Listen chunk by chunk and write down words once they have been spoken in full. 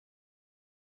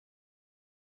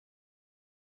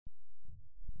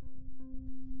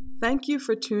Thank you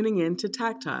for tuning in to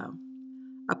Tactile,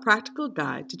 a practical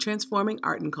guide to transforming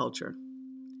art and culture.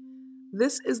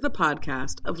 This is the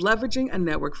podcast of Leveraging a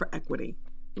Network for Equity,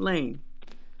 LANE,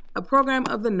 a program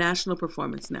of the National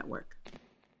Performance Network.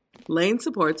 LANE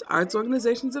supports arts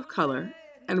organizations of color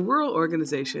and rural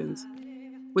organizations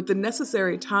with the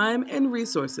necessary time and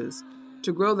resources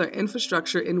to grow their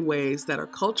infrastructure in ways that are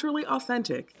culturally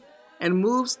authentic and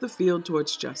moves the field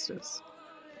towards justice.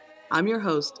 I'm your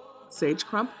host, Sage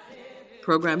Crump,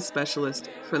 Program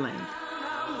Specialist for LANE.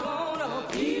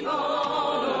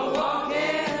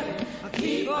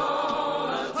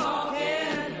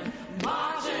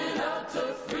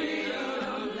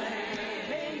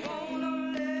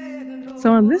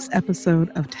 So on this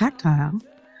episode of Tactile,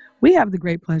 we have the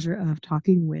great pleasure of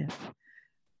talking with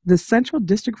the Central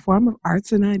District Forum of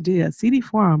Arts and Ideas, CD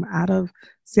Forum, out of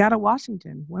Seattle,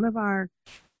 Washington, one of our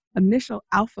initial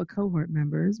Alpha cohort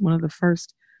members, one of the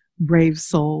first brave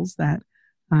souls that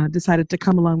decided to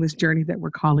come along this journey that we're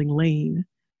calling LANE.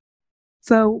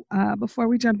 So before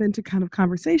we jump into kind of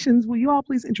conversations, will you all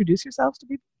please introduce yourselves to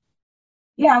people?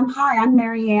 Yeah, I'm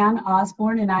Marianne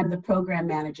Osborne, and I'm the program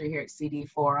manager here at CD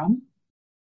Forum.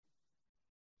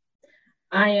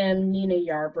 I am Nina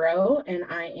Yarbrough, and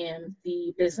I am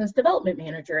the business development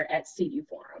manager at CD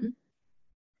Forum.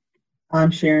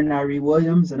 I'm Sharon Nyree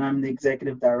Williams, and I'm the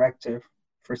executive director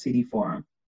for CD Forum.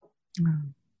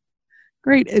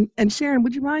 Great. And Sharon,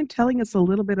 would you mind telling us a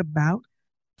little bit about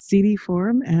CD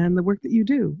Forum and the work that you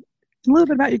do? A little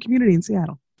bit about your community in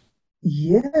Seattle.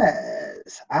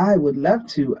 Yes, I would love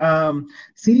to.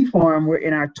 CD Forum, we're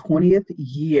in our 20th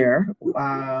year.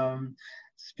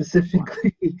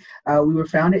 Specifically, we were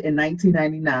founded in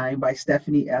 1999 by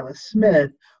Stephanie Ellis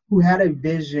Smith, who had a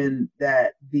vision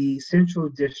that the Central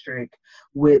District,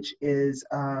 which we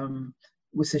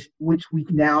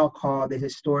now call the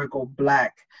historical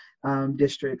Black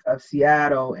district of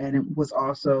Seattle, and it was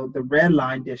also the Red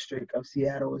Line district of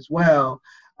Seattle as well.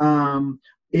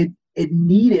 It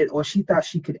needed, or she thought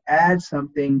she could add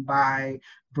something by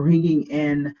bringing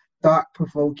in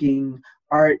thought-provoking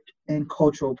art and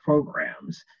cultural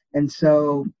programs. And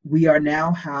so we are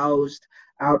now housed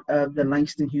out of the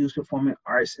Langston Hughes Performing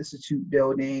Arts Institute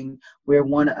building. We're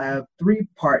one of four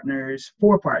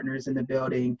partners in the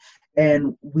building.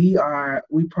 And we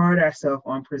pride ourselves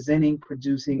on presenting,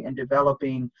 producing, and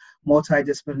developing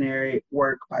multidisciplinary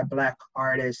work by Black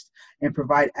artists and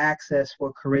provide access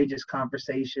for courageous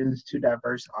conversations to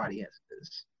diverse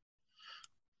audiences.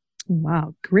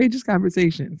 Wow, courageous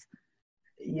conversations.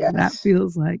 Yes. That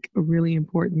feels like a really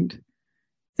important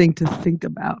thing to think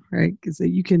about, right? Because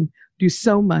you can do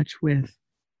so much with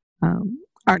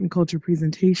art and culture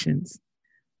presentations.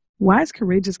 Why is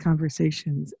courageous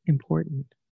conversations important?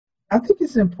 I think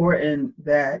it's important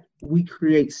that we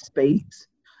create space,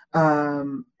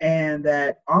 and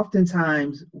that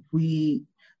oftentimes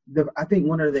I think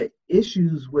one of the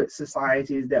issues with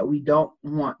society is that we don't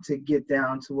want to get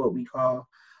down to what we call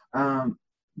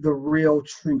the real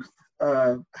truth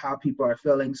of how people are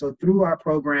feeling. So through our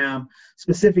program,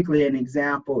 specifically an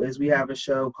example is we have a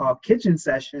show called Kitchen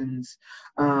Sessions,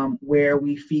 where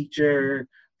we feature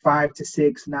 5 to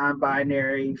 6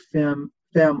 non-binary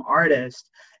film artists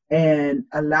and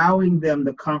allowing them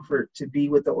the comfort to be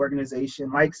with the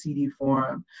organization like CD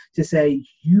Forum to say,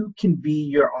 you can be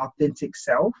your authentic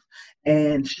self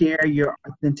and share your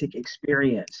authentic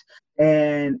experience.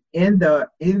 And in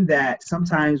that,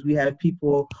 sometimes we have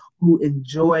people who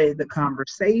enjoy the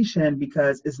conversation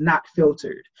because it's not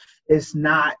filtered. It's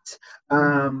not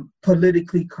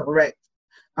politically correct.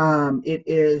 It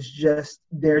is just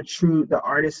the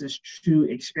artist's true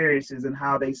experiences and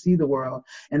how they see the world.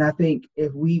 And I think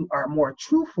if we are more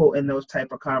truthful in those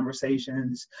type of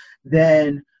conversations,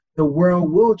 then the world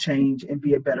will change and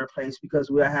be a better place because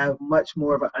we'll have much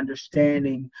more of an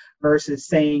understanding versus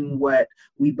saying what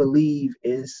we believe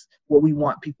is what we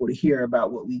want people to hear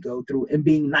about what we go through and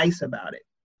being nice about it.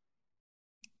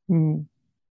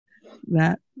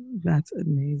 That's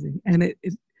amazing. And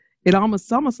it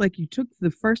almost like you took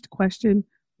the first question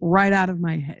right out of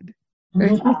my head.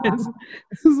 Right? This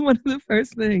is one of the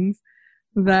first things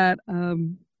that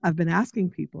I've been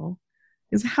asking people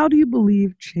is, how do you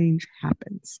believe change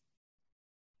happens?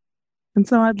 And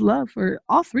so I'd love for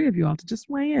all three of you all to just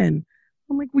weigh in.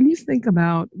 I'm like, when you think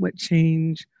about what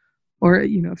change, or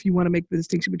if you want to make the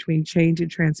distinction between change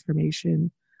and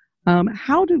transformation,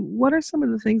 what are some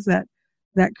of the things that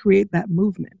create that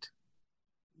movement?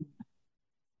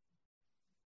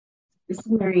 This is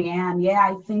Marianne. Yeah,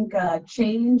 I think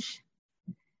change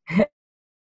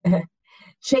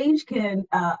change can,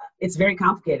 it's very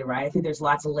complicated, right? I think there's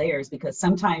lots of layers because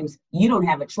sometimes you don't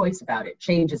have a choice about it.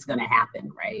 Change is going to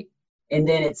happen, right? And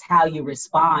then it's how you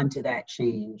respond to that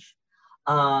change.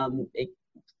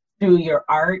 Through your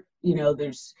art,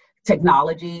 there's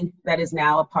technology that is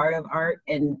now a part of art,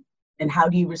 and how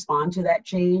do you respond to that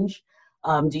change?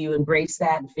 Do you embrace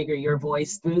that and figure your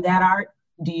voice through that art?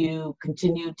 Do you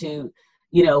continue to,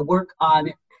 work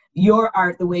on your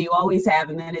art the way you always have,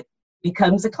 and then it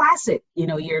becomes a classic,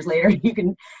 years later, you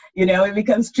can, it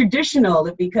becomes traditional,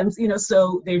 it becomes,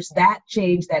 so there's that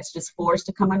change that's just forced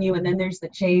to come on you. And then there's the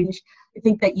change, I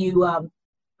think that you,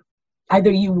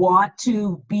 either you want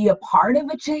to be a part of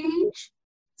a change,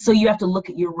 so you have to look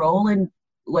at your role and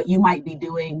what you might be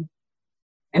doing.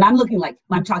 And I'm talking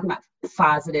about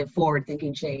positive,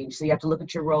 forward-thinking change. So you have to look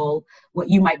at your role, what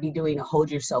you might be doing to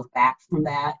hold yourself back from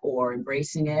that, or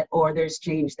embracing it. Or there's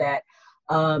change that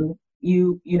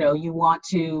you want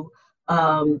to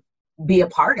be a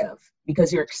part of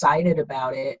because you're excited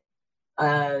about it.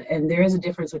 And there is a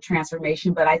difference with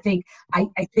transformation, but I think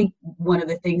one of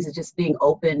the things is just being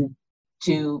open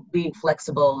to being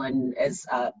flexible. And as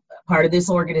part of this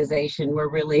organization, we're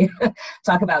really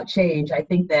talk about change. I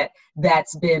think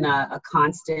that's been a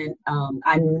constant.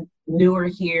 I'm newer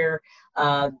here,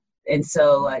 and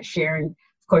so Sharon,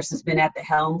 of course, has been at the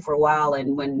helm for a while.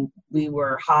 And when we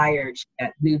were hired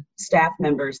at new staff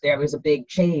members, there was a big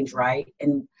change, right?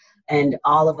 And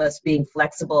all of us being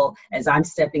flexible as I'm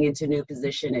stepping into a new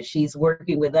position, as she's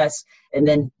working with us, and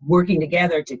then working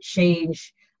together to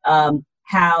change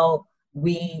how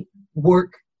we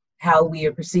work, how we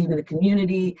are perceived in the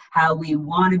community, how we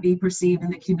want to be perceived in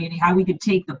the community, how we could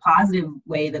take the positive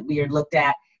way that we are looked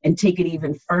at and take it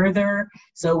even further.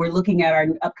 So we're looking at our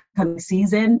upcoming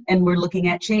season, and we're looking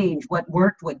at change, what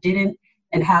worked, what didn't,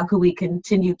 and how can we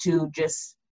continue to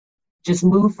just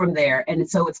move from there. And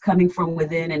so it's coming from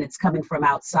within and it's coming from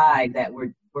outside that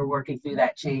we're working through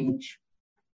that change.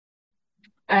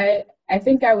 I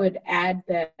think I would add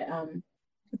that,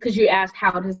 because you asked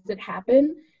how does it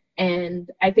happen,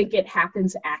 and I think it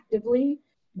happens actively,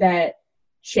 that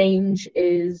change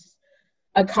is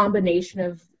a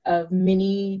combination of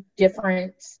many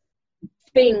different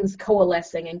things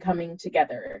coalescing and coming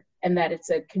together, and that it's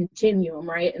a continuum,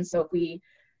 right? And so if we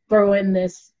throw in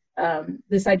this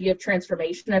idea of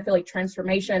transformation, I feel like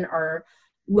transformation are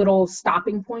little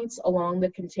stopping points along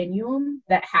the continuum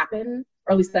that happen,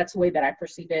 or at least that's the way that I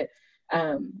perceive it.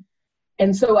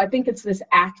 And so I think it's this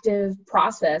active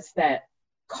process that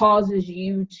causes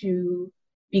you to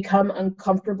become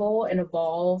uncomfortable and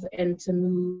evolve and to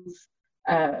move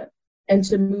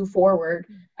forward.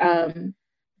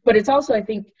 But it's also, I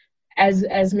think,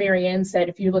 as Marianne said,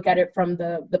 if you look at it from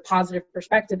the positive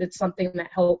perspective, it's something that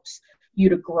helps you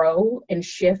to grow and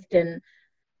shift. And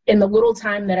in the little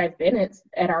time that I've been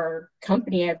at our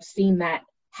company, I've seen that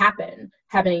happen,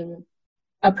 having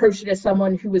approached it as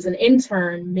someone who was an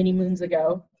intern many moons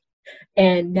ago,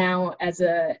 and now as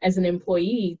an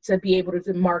employee, to be able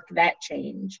to mark that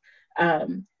change,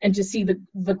 and to see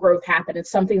the growth happen. It's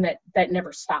something that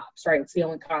never stops, right? It's the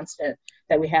only constant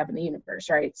that we have in the universe,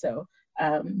 right? So,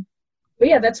 but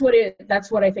yeah, that's what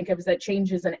I think of, is that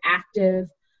change is an active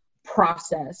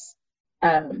process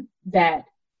that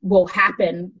will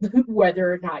happen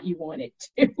whether or not you want it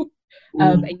to.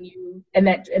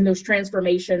 And those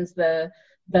transformations, the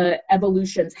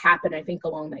evolutions happen, I think,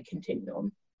 along that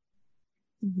continuum.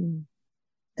 Mm-hmm.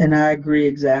 And I agree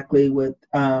exactly with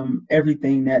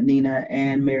everything that Nina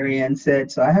and Marianne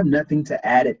said. So I have nothing to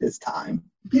add at this time.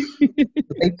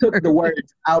 They took the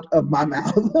words out of my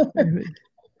mouth.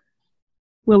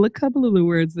 Well, a couple of the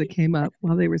words that came up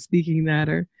while they were speaking that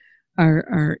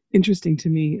are interesting to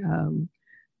me.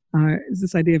 Is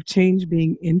this idea of change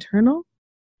being internal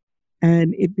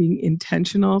and it being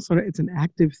intentional, sort of, it's an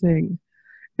active thing.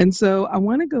 And so I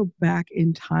want to go back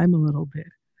in time a little bit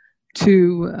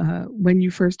to when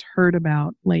you first heard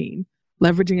about LANE,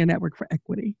 leveraging a network for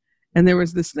equity. And there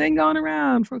was this thing going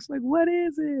around, folks were like, what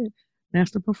is it?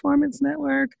 National Performance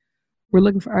Network. We're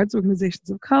looking for arts organizations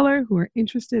of color who are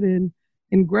interested in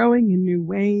growing in new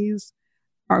ways,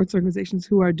 arts organizations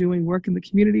who are doing work in the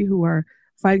community, who are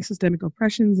fighting systemic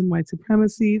oppressions and white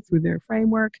supremacy through their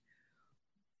framework.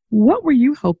 What were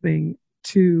you hoping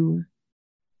to,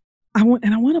 I want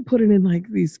to put it in like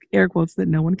these air quotes that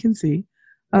no one can see,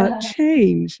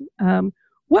 change?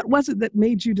 What was it that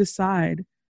made you decide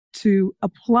to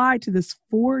apply to this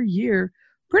 4-year,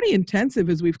 pretty intensive,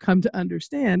 as we've come to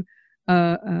understand,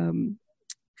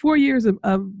 4 years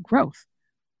of growth?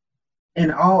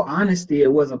 In all honesty,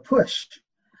 it was a push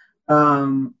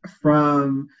from,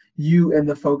 you and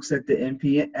the folks at the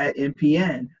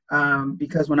NPN,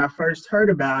 because when I first heard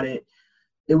about it,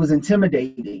 it was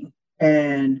intimidating.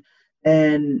 And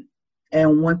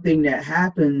one thing that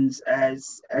happens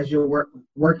as you're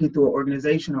working through an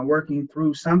organization or working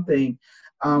through something,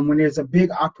 when there's a big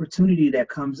opportunity that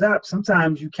comes up,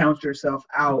 sometimes you count yourself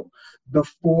out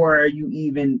before you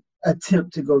even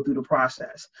attempt to go through the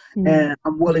process. Mm-hmm. And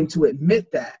I'm willing to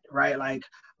admit that, right? Like,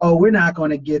 oh, we're not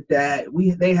going to get that.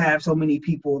 They have so many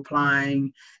people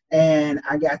applying. And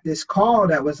I got this call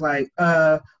that was like,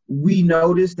 we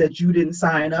noticed that you didn't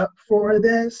sign up for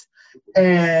this.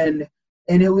 And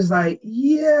it was like,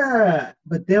 yeah.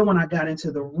 But then when I got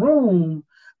into the room,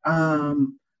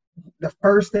 the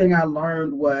first thing I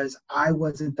learned was I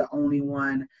wasn't the only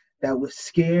one that was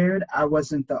scared. I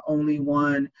wasn't the only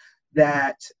one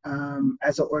that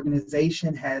as an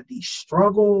organization had these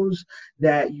struggles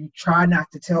that you try not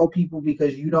to tell people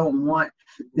because you don't want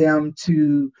them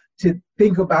to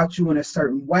think about you in a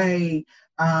certain way.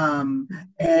 And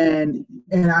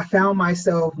I found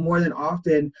myself more than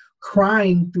often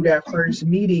crying through that first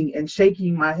meeting and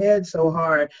shaking my head so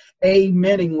hard,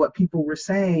 amening what people were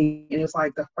saying. And it's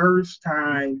like the first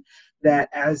time that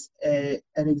as an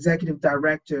executive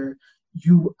director,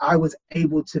 I was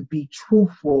able to be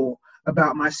truthful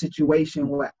about my situation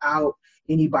without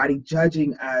anybody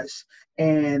judging us.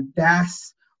 And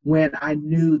that's when I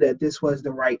knew that this was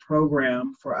the right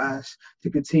program for us to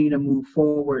continue to move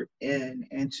forward in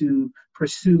and to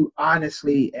pursue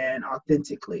honestly and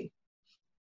authentically.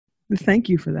 Thank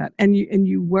you for that. And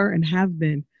you were and have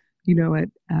been,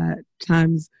 at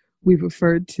times we've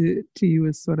referred to you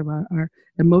as sort of our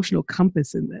emotional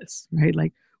compass in this, right?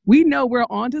 Like, we know we're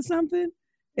onto something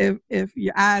if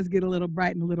your eyes get a little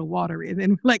bright and a little watery, and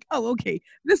then we're like, oh, okay,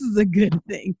 this is a good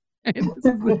thing. This is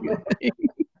a good thing.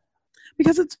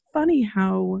 Because it's funny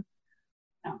how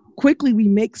quickly we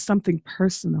make something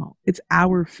personal. It's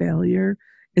our failure.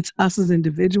 It's us as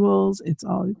individuals. It's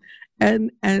all,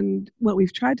 and what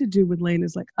we've tried to do with Lane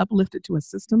is like uplift it to a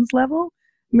systems level.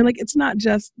 I mean, like, it's not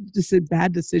just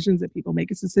bad decisions that people make.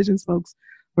 It's decisions folks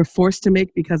were forced to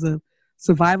make because of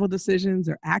survival decisions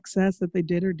or access that they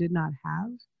did or did not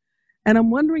have. And I'm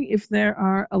wondering if there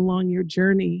are along your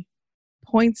journey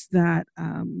points that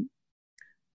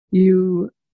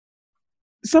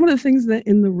some of the things that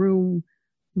in the room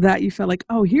that you felt like,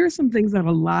 oh, here are some things that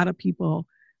a lot of people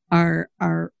are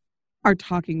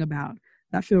talking about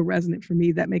that feel resonant for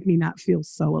me, that make me not feel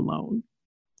so alone.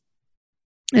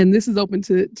 And this is open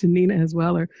to Nina as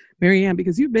well, or Marianne,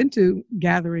 because you've been to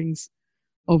gatherings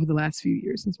over the last few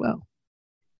years as well.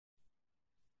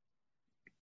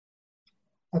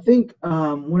 I think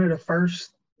one of the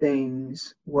first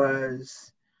things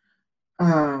was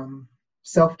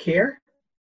self-care.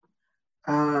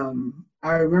 I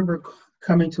remember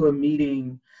coming to a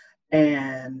meeting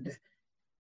and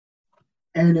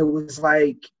it was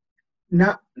like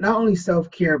not only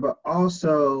self-care, but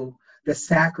also the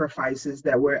sacrifices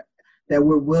that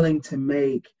we're willing to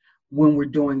make when we're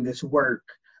doing this work.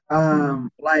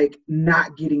 Like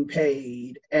not getting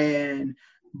paid,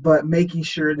 but making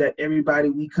sure that everybody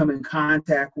we come in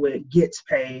contact with gets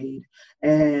paid,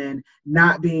 and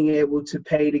not being able to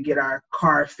pay to get our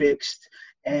car fixed,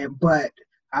 but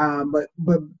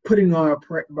putting on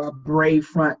a brave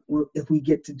front if we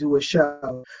get to do a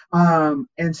show.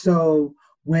 And so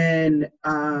when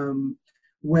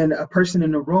a person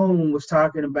in the room was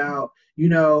talking about,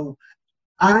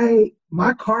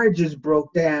 my car just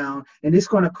broke down and it's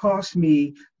going to cost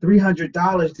me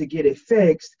 $300 to get it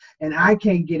fixed, and I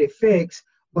can't get it fixed,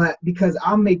 but because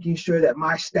I'm making sure that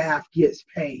my staff gets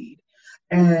paid.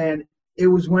 And it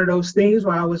was one of those things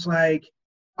where I was like,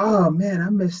 oh man, I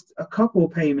missed a couple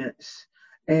payments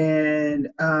and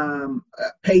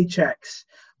paychecks,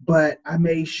 but I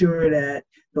made sure that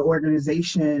the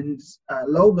organization's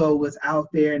logo was out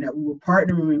there and that we were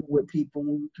partnering with people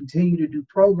and we continue to do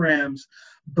programs.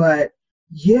 But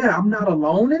yeah, I'm not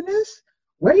alone in this.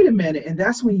 Wait a minute. And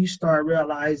that's when you start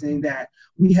realizing that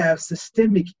we have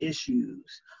systemic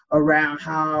issues around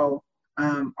how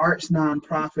arts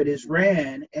nonprofit is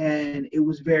ran. And it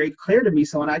was very clear to me.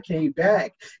 So when I came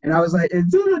back and I was like,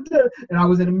 and I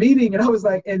was in a meeting and I was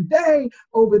like, and they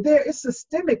over there, it's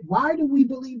systemic. Why do we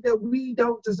believe that we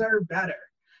don't deserve better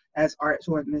as arts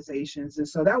organizations? And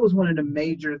so that was one of the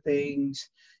major things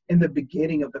in the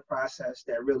beginning of the process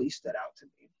that really stood out to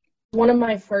me. One of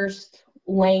my first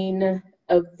Lane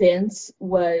events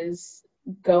was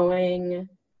going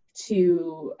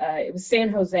to, it was San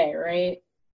Jose, right?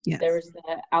 Yes. There was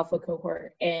the Alpha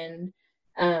cohort, and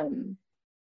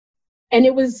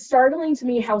it was startling to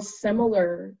me how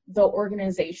similar the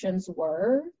organizations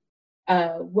were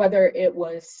whether it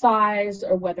was size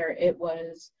or whether it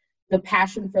was the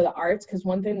passion for the arts. Because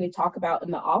one thing we talk about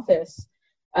in the office,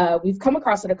 we've come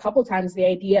across it a couple times, the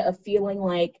idea of feeling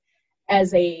like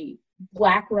as a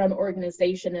Black run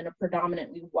organization in a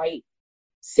predominantly white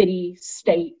city,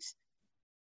 state,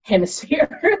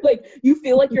 hemisphere, like you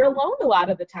feel like you're alone a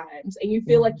lot of the times, and you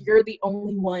feel like you're the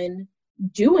only one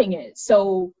doing it.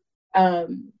 So,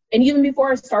 and even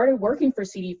before I started working for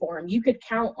CD Forum, you could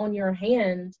count on your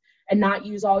hand and not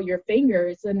use all your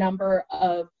fingers the number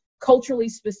of culturally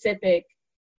specific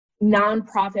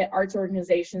nonprofit arts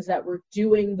organizations that were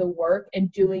doing the work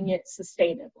and doing it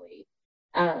sustainably.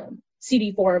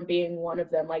 CD Forum being one of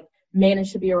them, like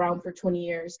managed to be around for 20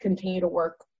 years, continue to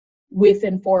work with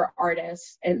and for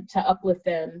artists and to uplift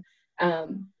them.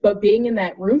 But being in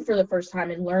that room for the first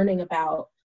time and learning about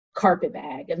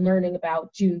Carpetbag and learning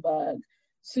about Junebug,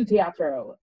 Su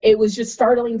Teatro, it was just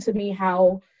startling to me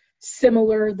how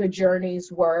similar the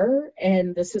journeys were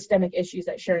and the systemic issues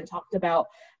that Sharon talked about,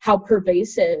 how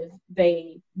pervasive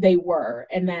they were,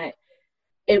 and that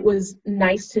it was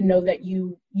nice to know that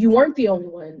you weren't the only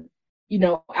one, you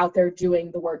know, out there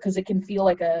doing the work, because it can feel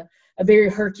like a very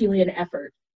Herculean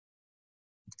effort.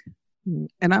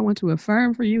 And I want to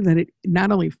affirm for you that it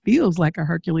not only feels like a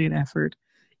Herculean effort,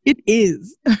 it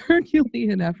is a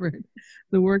Herculean effort.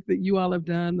 The work that you all have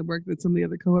done, the work that some of the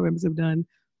other cohort members have done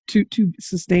to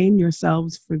sustain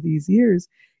yourselves for these years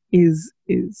is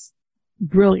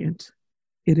brilliant.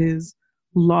 It is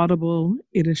laudable.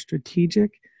 It is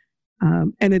strategic.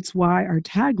 And it's why our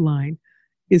tagline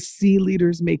is "See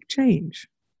Leaders Make Change,"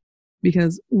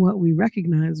 because what we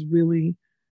recognize really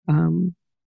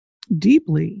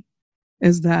deeply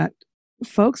is that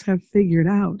folks have figured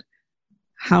out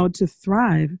how to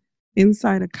thrive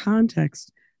inside a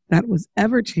context that was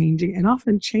ever changing and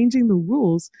often changing the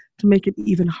rules to make it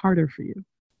even harder for you.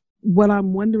 What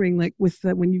I'm wondering, like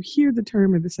when you hear the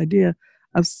term or this idea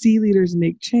of "See Leaders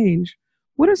Make Change,"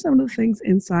 what are some of the things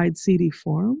inside CD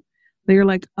Forum that you're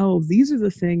like, oh, these are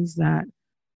the things that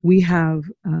we have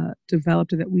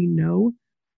developed and that we know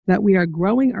that we are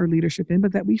growing our leadership in,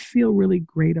 but that we feel really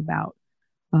great about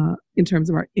in terms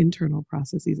of our internal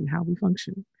processes and how we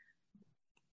function?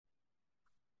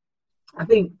 I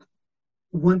think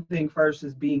one thing first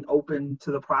is being open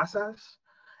to the process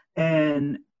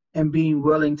and being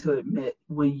willing to admit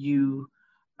when you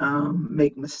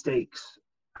make mistakes.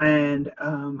 And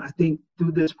I think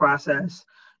through this process,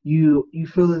 you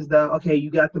feel as though, okay, you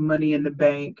got the money in the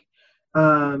bank.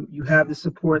 You have the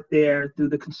support there through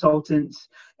the consultants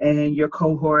and your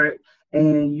cohort,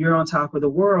 and you're on top of the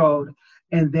world.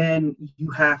 And then you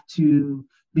have to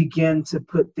begin to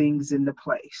put things into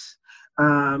place.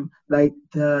 Like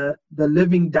the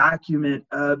living document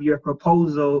of your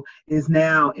proposal is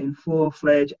now in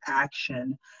full-fledged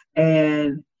action.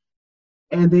 And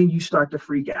then you start to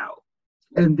freak out.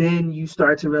 And then you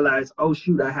start to realize, oh,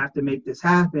 shoot, I have to make this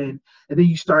happen. And then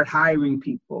you start hiring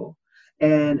people.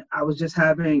 And I was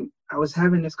having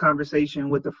this conversation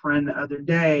with a friend the other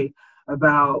day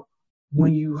about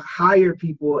when you hire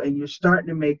people and you're starting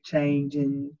to make change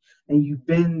and you've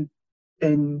been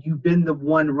the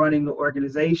one running the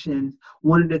organization,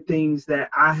 one of the things that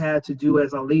I had to do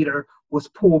as a leader was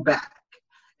pull back.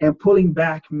 And pulling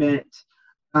back meant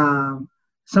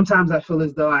sometimes I feel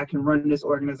as though I can run this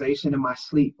organization in my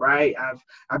sleep, right?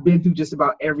 I've been through just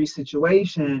about every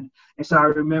situation. And so I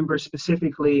remember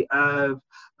specifically of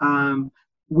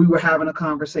we were having a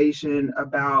conversation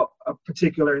about a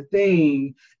particular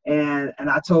thing, and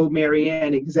I told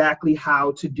Marianne exactly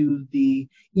how to do the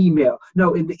email.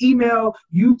 No, in the email,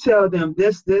 you tell them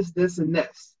this, this, this, and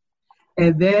this.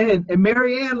 And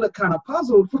Marianne looked kind of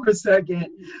puzzled for a second,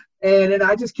 and then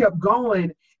I just kept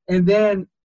going. And then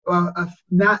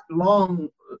not long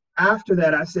after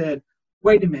that, I said,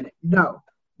 wait a minute, no,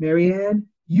 Marianne,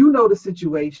 you know the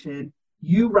situation.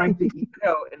 You write the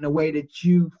email in the way that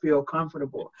you feel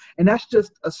comfortable. And that's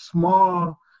just a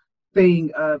small thing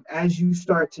of, as you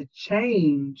start to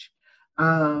change,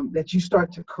 that you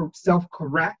start to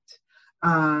self-correct,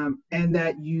 and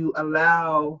that you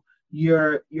allow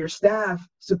your staff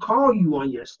to call you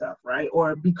on your stuff, right?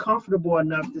 Or be comfortable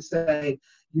enough to say,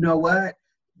 you know what,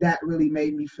 that really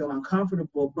made me feel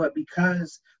uncomfortable. But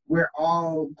because we're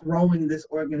all growing this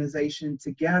organization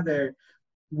together,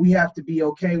 we have to be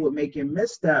okay with making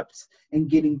missteps and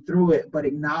getting through it, but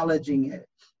acknowledging it.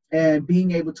 And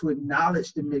being able to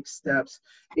acknowledge the missteps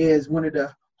is one of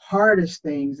the hardest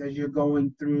things as you're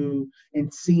going through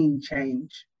and seeing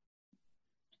change.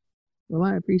 Well,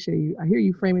 I appreciate you. I hear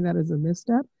you framing that as a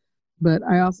misstep, but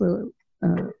I also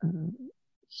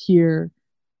hear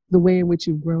the way in which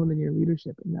you've grown in your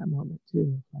leadership in that moment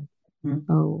too. Like,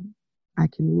 oh, I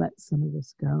can let some of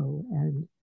this go and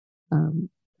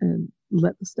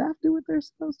let the staff do what they're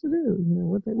supposed to do.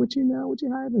 What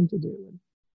you hire them to do,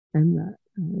 and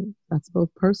that's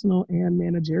both personal and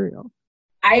managerial.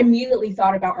 I immediately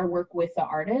thought about our work with the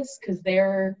artists, because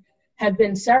there have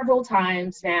been several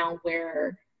times now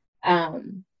where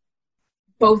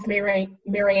both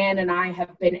Marianne and I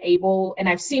have been able, and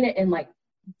I've seen it in like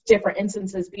different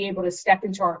instances, be able to step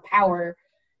into our power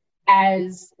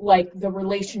as like the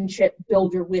relationship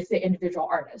builder with the individual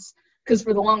artists. Because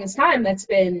for the longest time, that's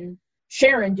been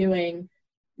Sharon doing,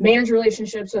 manage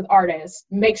relationships with artists,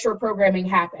 make sure programming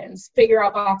happens, figure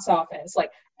out box office,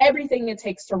 like everything it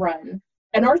takes to run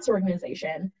an arts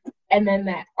organization. And then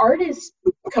that artist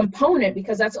component,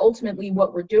 because that's ultimately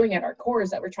what we're doing at our core,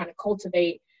 is that we're trying to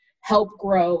cultivate, help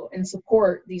grow, and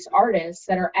support these artists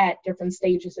that are at different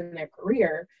stages in their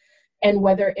career. And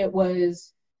whether it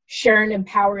was Sharon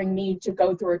empowering me to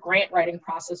go through a grant writing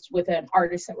process with an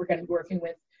artist that we're going to be working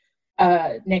with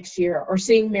next year, or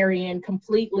seeing Marianne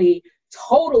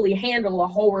totally handle a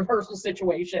whole rehearsal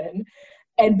situation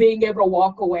and being able to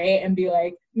walk away and be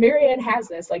like, Marianne has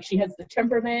this, like she has the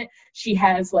temperament, she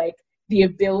has like the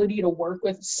ability to work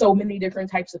with so many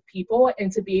different types of people,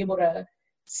 and to be able to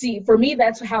see, for me,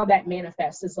 that's how that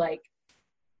manifests, is like,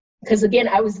 because again,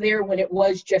 I was there when it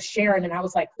was just Sharon, and I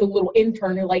was like the little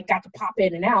intern who like got to pop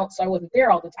in and out, so I wasn't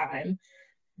there all the time.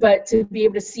 But to be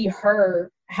able to see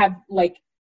her have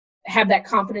that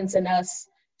confidence in us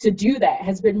to do that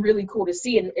has been really cool to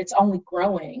see, and it's only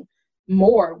growing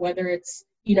more, whether it's,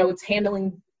 it's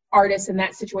handling artists in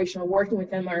that situation or working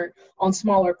with them or on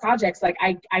smaller projects. Like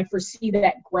I foresee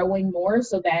that growing more,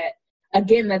 so that,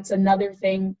 again, that's another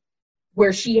thing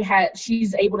where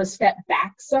she's able to step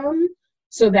back some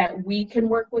so that we can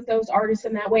work with those artists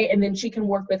in that way, and then she can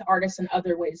work with artists in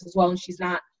other ways as well, and she's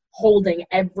not holding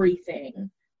everything.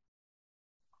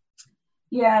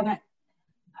 Yeah, and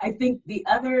I think the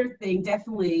other thing,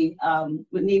 definitely,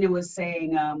 what Nina was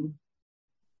saying,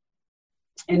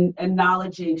 and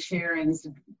acknowledging Sharon's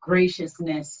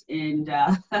graciousness, and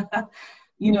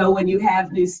when you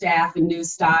have new staff and new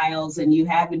styles, and you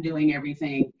have been doing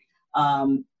everything,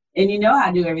 and you know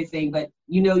how to do everything, but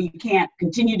you can't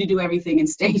continue to do everything and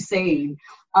stay sane.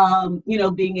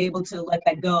 Being able to let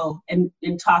that go and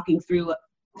talking through,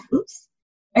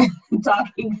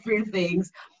 talking through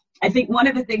things. I think one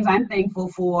of the things I'm thankful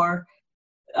for,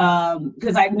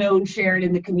 because I've known Sharon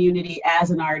in the community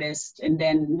as an artist, and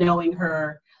then knowing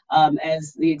her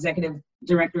as the executive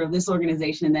director of this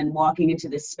organization, and then walking into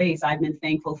this space, I've been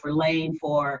thankful for Lane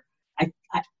for,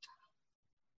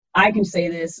 I can say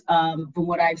this from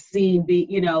what I've seen,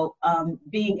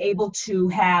 being able to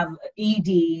have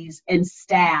EDs and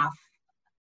staff,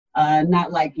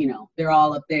 not like, they're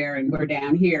all up there and we're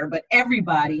down here, but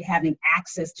everybody having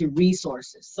access to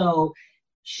resources. So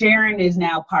Sharon is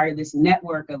now part of this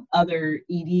network of other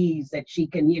EDs that she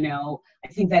can, I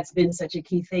think that's been such a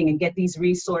key thing, and get these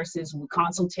resources with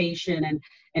consultation, and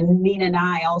Nina and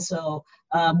I also,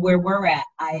 where we're at,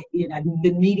 I've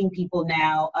been meeting people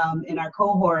now in our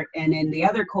cohort and in the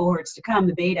other cohorts to come,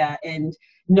 the beta, and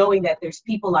knowing that there's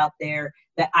people out there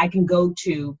that I can go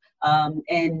to,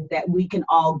 and that we can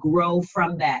all grow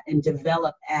from that and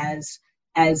develop as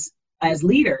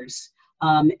leaders.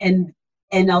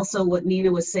 And also what Nina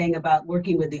was saying about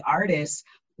working with the artists,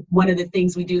 one of the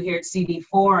things we do here at CD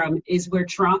Forum is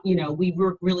we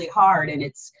work really hard, and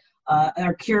it's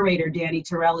our curator, Danny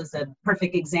Terrell, is a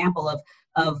perfect example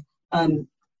of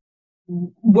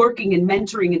working and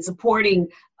mentoring and supporting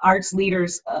arts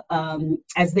leaders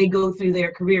as they go through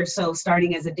their career. So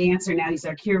starting as a dancer, now he's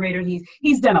our curator.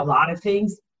 He's done a lot of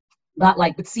things,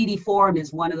 but CD Forum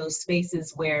is one of those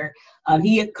spaces where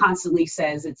he constantly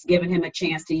says it's given him a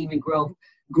chance to even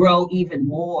grow even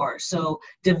more. So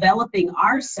developing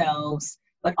ourselves,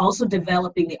 but also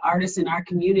developing the artists in our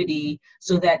community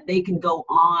so that they can go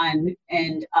on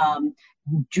and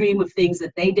dream of things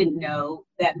that they didn't know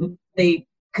that they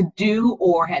could do,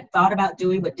 or had thought about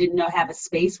doing but didn't know have a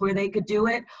space where they could do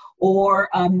it, or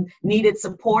needed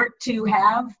support to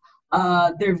have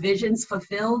their visions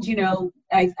fulfilled.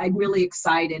 I'm really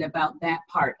excited about that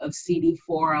part of CD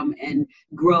Forum and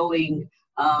growing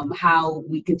how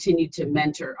we continue to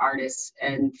mentor artists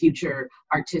and future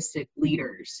artistic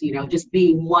leaders, just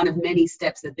being one of many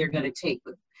steps that they're going to take,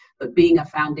 but being a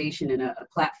foundation and a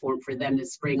platform for them to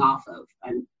spring off of.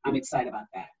 I'm excited about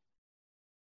that.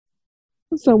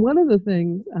 So one of the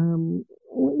things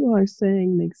what you are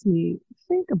saying makes me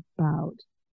think about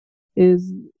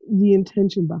is the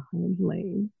intention behind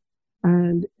Lane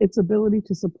and its ability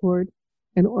to support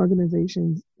an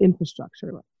organization's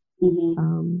infrastructure.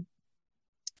 Mm-hmm.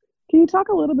 Can you talk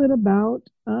a little bit about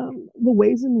the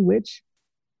ways in which,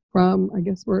 from, I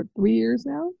guess we're 3 years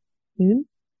now in,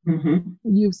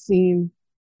 you've seen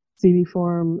CD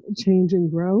Forum change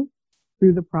and grow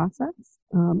through the process,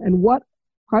 and what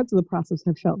parts of the process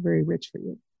have felt very rich for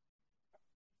you?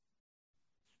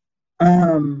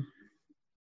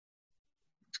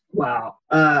 Wow,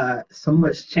 so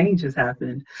much change has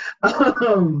happened.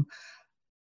 I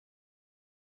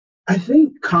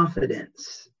think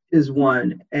confidence is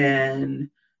one, and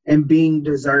being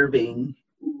deserving,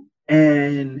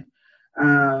 and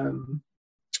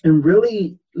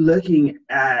really looking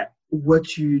at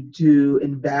what you do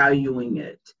and valuing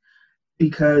it.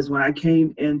 Because when I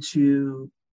came into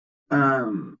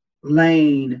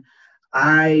Lane,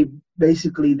 I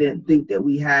basically didn't think that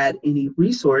we had any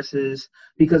resources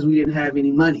because we didn't have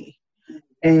any money.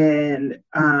 And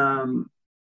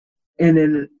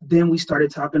then we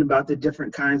started talking about the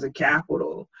different kinds of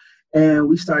capital, and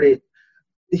we started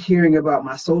hearing about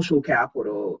my social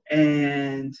capital,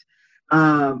 and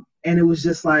it was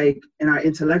just like in our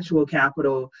intellectual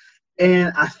capital,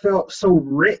 and I felt so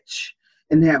rich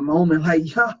in that moment,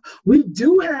 like, yeah, we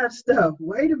do have stuff.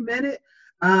 Wait a minute.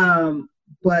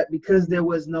 But because there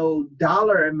was no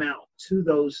dollar amount to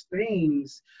those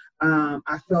things,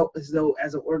 I felt as though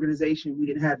as an organization, we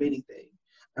didn't have anything,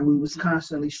 and we was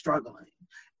constantly struggling.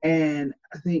 And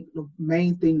I think the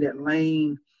main thing that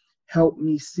Lane helped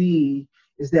me see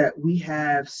is that we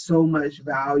have so much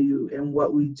value in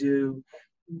what we do,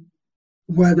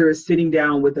 whether it's sitting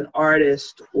down with an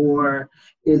artist, or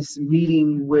it's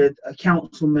meeting with a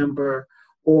council member,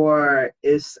 or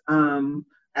it's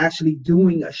actually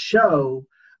doing a show.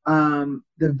 The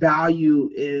value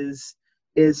is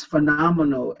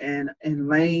phenomenal. And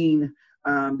Lane,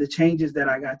 the changes that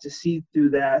I got to see through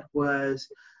that was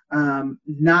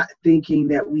not thinking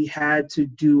that we had to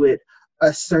do it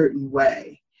a certain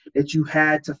way, that you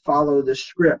had to follow the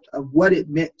script of what it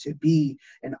meant to be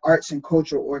an arts and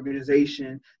cultural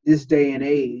organization this day and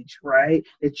age, right?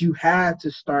 That you had to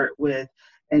start with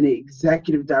an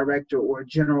executive director or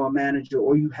general manager,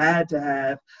 or you had to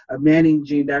have a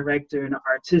managing director and an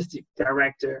artistic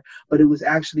director, but it was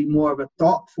actually more of a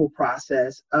thoughtful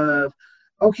process of,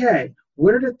 okay,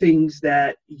 what are the things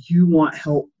that you want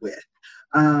help with?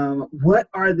 What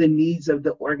are the needs of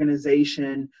the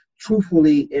organization?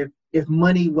 Truthfully, if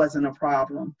money wasn't a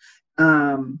problem.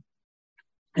 In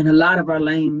a lot of our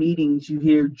Lane meetings, you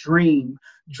hear dream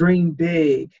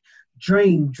big,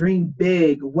 dream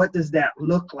big. What does that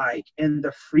look like? And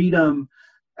the freedom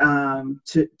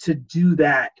to do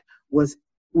that was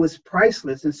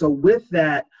priceless. And so with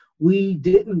that, we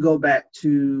didn't go back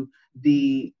to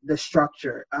the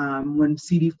structure. When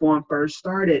CD Forum first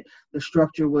started, the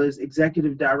structure was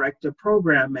executive director,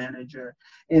 program manager,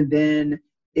 and then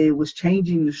it was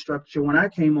changing the structure when I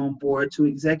came on board to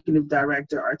executive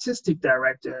director, artistic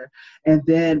director. And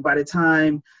then by the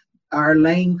time our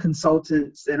Lane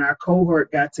consultants and our cohort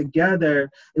got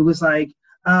together, it was like,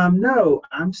 no,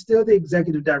 I'm still the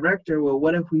executive director. Well,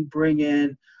 what if we bring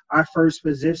in our first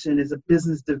position as a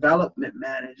business development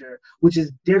manager, which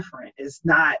is different. It's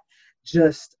not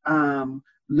just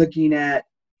looking at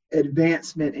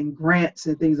advancement and grants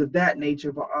and things of that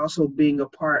nature, but also being a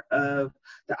part of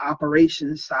the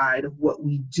operations side of what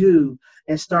we do,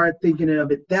 and start thinking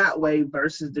of it that way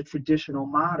versus the traditional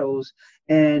models.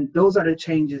 And those are the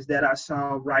changes that I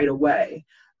saw right away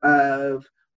of,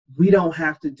 we don't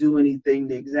have to do anything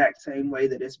the exact same way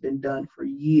that it's been done for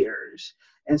years.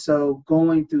 And so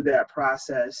going through that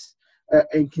process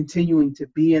and continuing to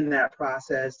be in that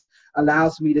process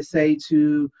allows me to say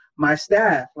to my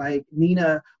staff, like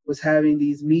Nina was having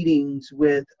these meetings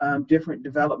with different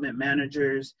development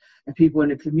managers and people in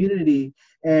the community.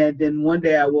 And then one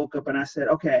day I woke up and I said,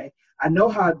 okay, I know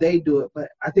how they do it, but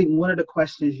I think one of the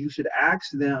questions you should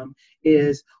ask them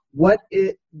is what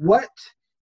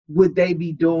would they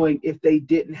be doing if they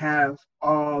didn't have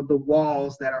all the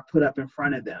walls that are put up in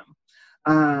front of them?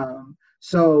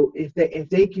 So if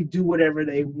they could do whatever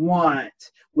they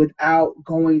want without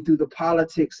going through the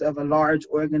politics of a large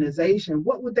organization,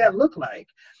 what would that look like?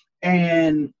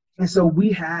 And so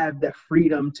we have the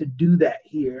freedom to do that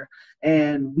here,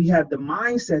 and we have the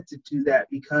mindset to do that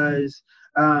because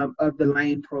of the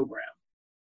Lane program.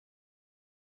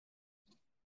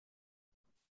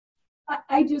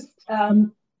 I just,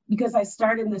 because I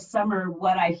started this summer,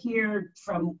 what I hear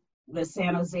from the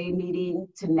San Jose meeting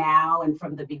to now and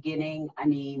from the beginning, I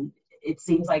mean, it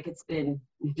seems like it's been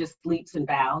just leaps and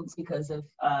bounds because of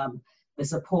the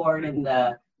support and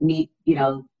the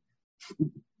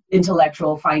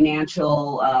intellectual,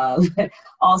 financial,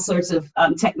 all sorts of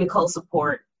technical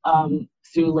support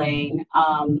through Lane.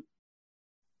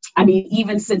 I mean,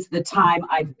 even since the time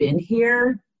I've been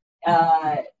here,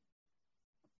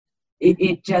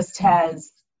 it just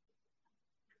has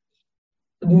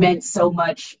meant so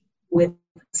much with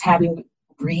having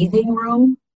breathing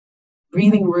room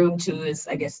to is,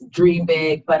 I guess, dream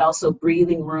big, but also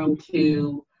breathing room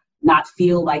to not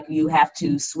feel like you have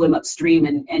to swim upstream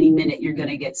and any minute you're going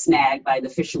to get snagged by the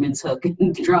fisherman's hook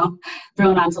and thrown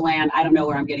onto land. I don't know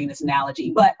where I'm getting this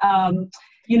analogy, but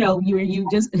you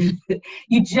just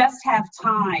you just have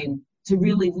time to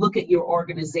really look at your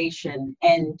organization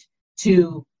and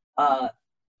to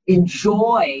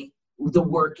enjoy the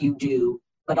work you do,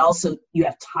 but also you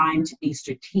have time to be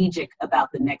strategic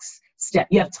about the next step.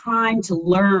 You have time to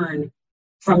learn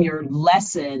from your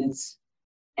lessons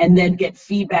and then get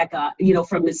feedback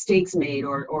from mistakes made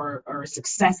or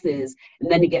successes,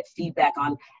 and then to get feedback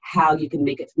on how you can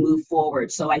make it move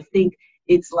forward. So I think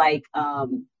it's like,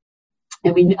 and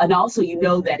also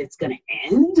that it's going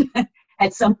to end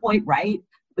at some point, right?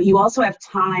 But you also have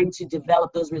time to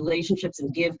develop those relationships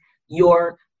and give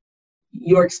your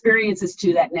experiences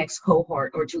to that next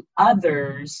cohort or to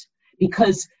others,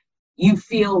 because you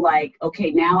feel like,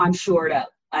 okay, now I'm shored up.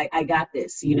 I got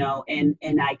this, and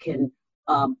I can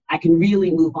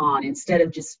really move on instead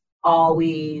of just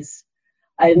always.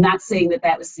 I'm not saying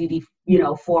that was CD,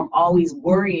 form, always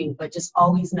worrying, but just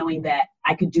always knowing that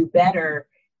I could do better,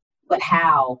 but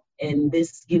how? And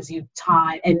this gives you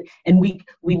time. And we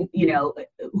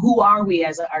who are we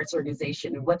as an arts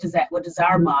organization, and what does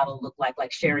our model look like?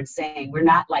 Like Sharon's saying, we're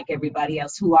not like everybody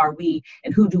else. Who are we,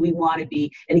 and who do we want to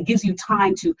be? And it gives you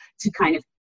time to kind of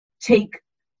take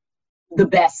the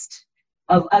best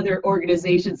of other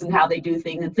organizations and how they do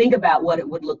things, and think about what it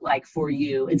would look like for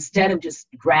you, instead of just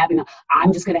grabbing,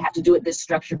 I'm just going to have to do it this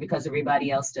structure because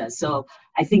everybody else does. So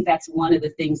I think that's one of the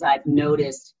things I've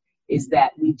noticed, is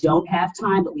that we don't have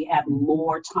time, but we have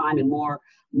more time and more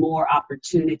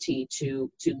opportunity to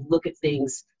look at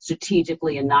things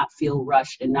strategically and not feel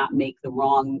rushed and not make the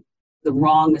wrong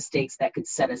mistakes that could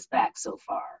set us back so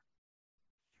far.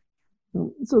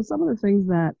 So some of the things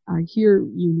that I hear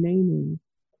you naming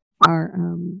are,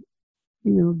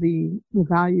 the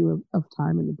value of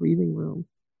time in the breathing room,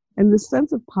 and the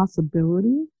sense of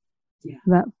possibility. Yeah.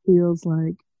 That feels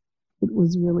like it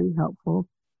was really helpful.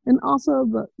 And also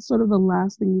the sort of the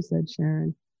last thing you said,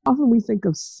 Sharon, often we think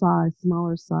of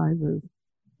smaller sizes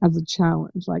as a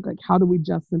challenge, like how do we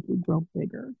just simply grow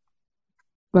bigger?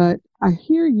 But I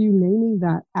hear you naming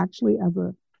that actually as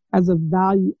a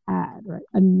value add, right?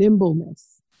 A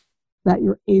nimbleness that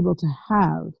you're able to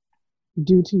have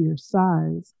due to your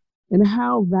size, and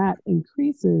how that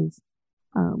increases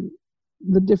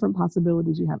the different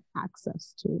possibilities you have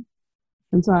access to.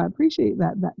 And so I appreciate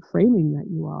that framing that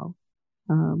you all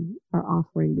are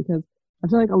offering, because I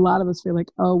feel like a lot of us feel like,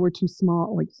 oh, we're too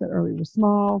small. Like you said earlier, we're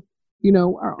small.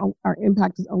 Our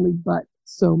impact is only but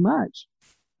so much.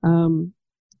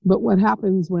 But what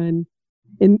happens when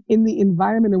in the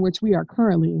environment in which we are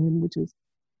currently in, which is,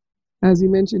 as you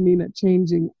mentioned, Nina,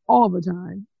 changing all the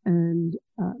time, and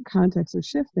contexts are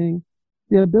shifting,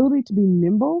 the ability to be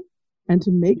nimble and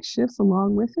to make shifts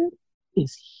along with it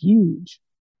is huge.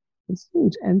 It's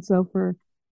huge. And so for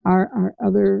our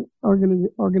other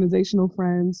organizational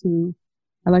friends, who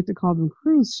I like to call them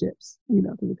cruise ships,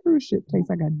 because the cruise ship takes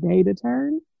like a day to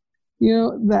turn,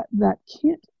 that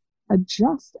can't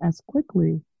adjust as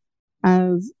quickly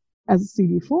as a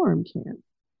CD forum can,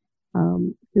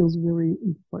 feels really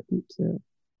important to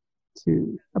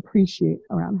appreciate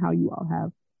around how you all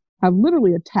have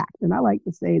literally attacked. And I like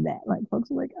to say that, like, folks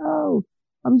are like, oh,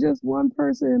 I'm just one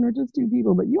person or just two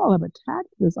people, but you all have attacked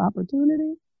this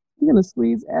opportunity. You're going to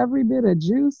squeeze every bit of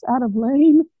juice out of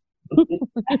Lane.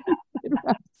 It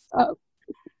wraps up.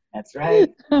 That's right.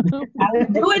 I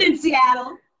would do it in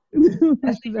Seattle.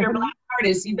 Especially if you're a Black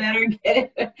artist, you better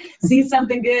see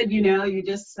something good. You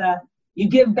just you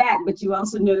give back, but you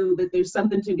also know that there's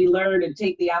something to be learned, and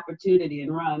take the opportunity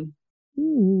and run.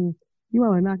 You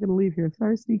all are not going to leave here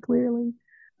thirsty, clearly.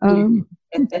 But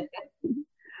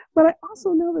I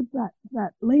also know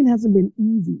that Lane hasn't been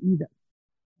easy either.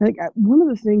 Like, one of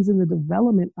the things in the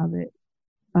development of it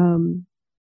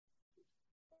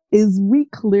is we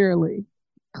clearly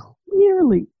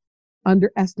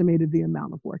underestimated the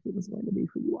amount of work it was going to be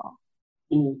for you all.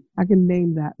 I can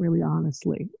name that really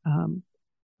honestly.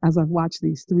 As I've watched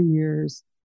these 3 years,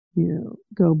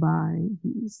 go by,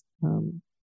 these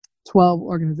 12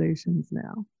 organizations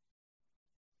now.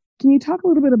 Can you talk a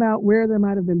little bit about where there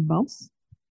might have been bumps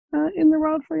in the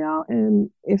road for y'all, and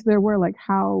if there were, like,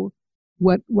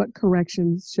 what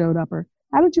corrections showed up, or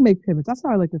how did you make pivots? That's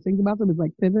how I like to think about them, as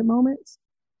like pivot moments.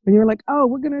 When you're like, oh,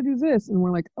 we're gonna do this, and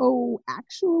we're like, oh,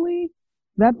 actually,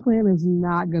 that plan is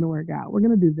not going to work out. We're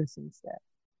going to do this instead.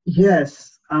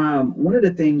 Yes. One of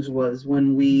the things was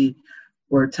when we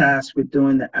were tasked with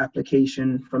doing the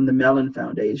application from the Mellon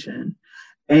Foundation,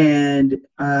 and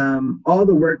all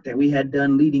the work that we had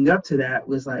done leading up to that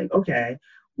was like, okay,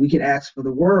 we could ask for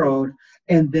the world.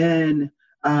 And then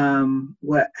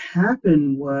what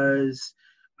happened was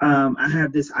I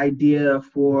have this idea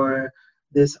for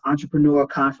this entrepreneur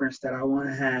conference that I want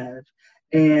to have,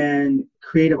 and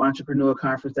creative entrepreneur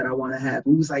conference that I want to have.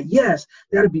 We was like, yes,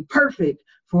 that'd be perfect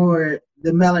for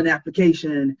the Mellon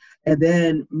application. And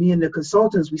then me and the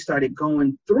consultants, we started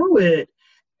going through it,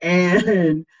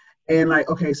 and like,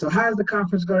 okay, so how is the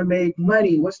conference going to make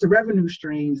money? What's the revenue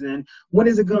streams? And when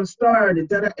is it going to start?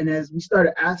 And as we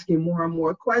started asking more and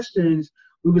more questions,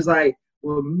 we was like,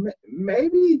 well,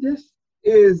 maybe this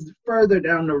is further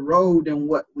down the road than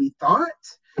what we thought.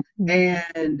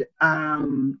 And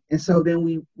so then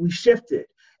we shifted,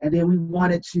 and then we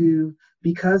wanted to,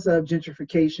 because of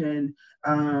gentrification,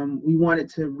 we wanted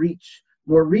to reach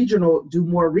do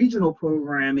more regional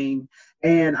programming.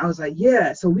 And I was like,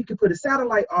 yeah, so we could put a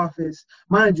satellite office.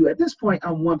 Mind you, at this point,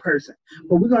 I'm one person,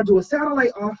 but we're going to do a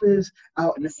satellite office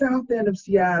out in the south end of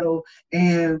Seattle.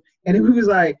 And then we was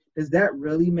like, does that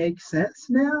really make sense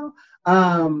now?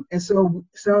 And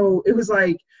so it was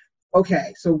like,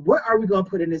 okay, so what are we going to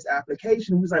put in this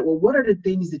application? It was like, well, what are the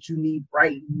things that you need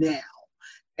right now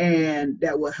and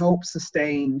that will help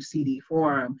sustain CD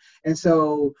Forum? And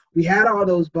so we had all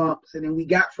those bumps, and then we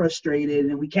got frustrated,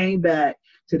 and we came back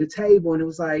to the table, and it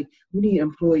was like, we need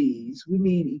employees, we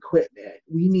need equipment,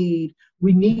 we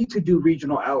need to do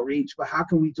regional outreach, but how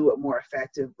can we do it more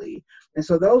effectively? And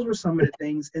so those were some of the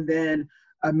things. And then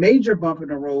a major bump in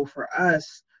the road for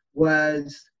us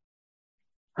was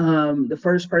the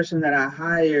first person that I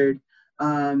hired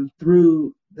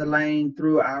through the lane,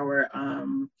 through our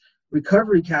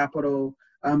recovery capital,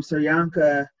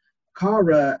 Suryanka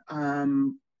Kara,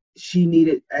 she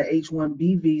needed an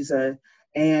H-1B visa,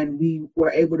 and we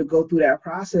were able to go through that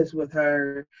process with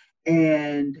her.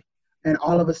 And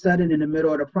all of a sudden, in the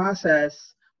middle of the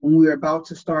process, when we were about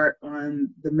to start on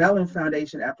the Mellon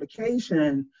Foundation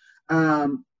application,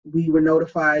 we were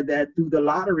notified that through the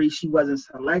lottery, she wasn't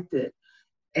selected.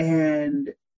 And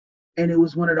it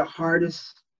was one of the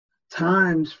hardest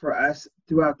times for us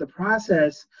throughout the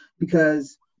process,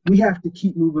 because we have to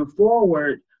keep moving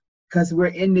forward because we're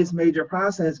in this major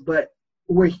process, but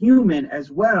we're human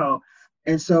as well.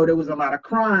 And so there was a lot of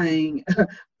crying.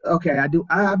 Okay,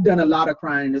 I've done a lot of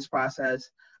crying in this process,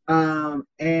 and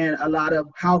a lot of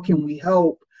how can we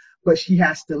help, but she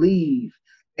has to leave.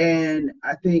 And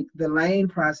I think the lane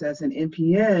process and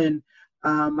NPN,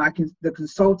 the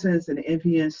consultants and the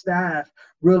NPN staff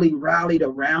really rallied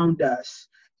around us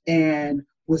and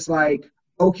was like,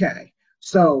 okay,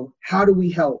 so how do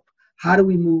we help? How do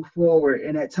we move forward?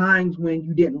 And at times when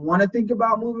you didn't want to think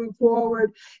about moving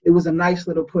forward, it was a nice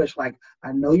little push. Like,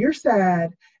 I know you're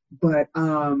sad, but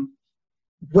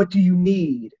what do you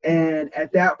need? And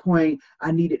at that point,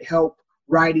 I needed help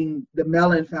writing the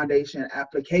Mellon Foundation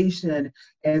application,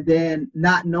 and then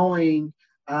not knowing,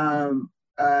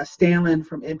 Stanlin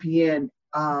from NPN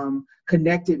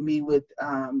connected me with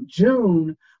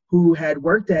June, who had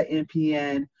worked at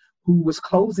NPN, who was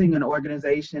closing an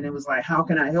organization, and was like, how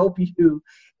can I help you?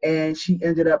 And she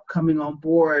ended up coming on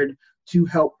board to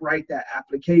help write that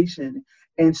application.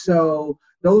 And so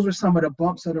those were some of the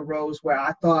bumps of the roads where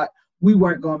I thought we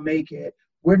weren't going to make it.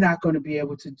 We're not going to be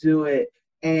able to do it.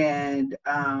 And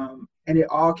it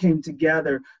all came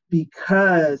together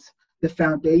because the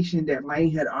foundation that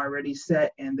Lane had already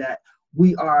set, and that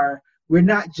we're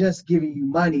not just giving you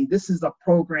money. This is a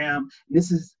program.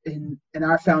 This is and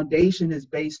our foundation is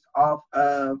based off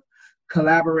of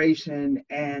collaboration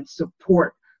and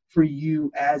support for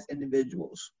you as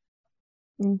individuals.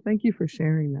 Well, thank you for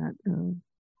sharing that.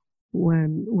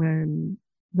 When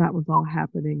that was all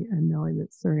happening, and knowing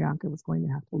that Suryanka was going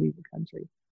to have to leave the country,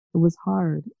 it was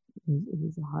hard. It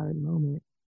was a hard moment.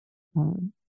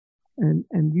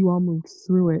 And you all moved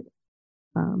through it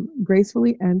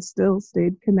gracefully and still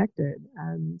stayed connected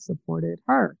and supported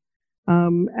her.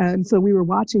 And so we were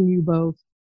watching you both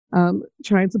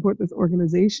try and support this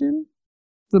organization,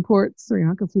 support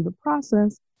Suryanka through the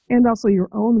process, and also your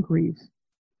own grief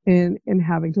in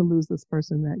having to lose this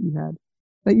person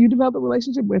that you developed a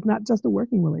relationship with, not just a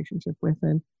working relationship with.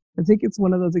 And I think it's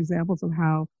one of those examples of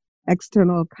how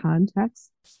external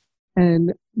contexts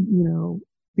and,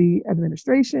 the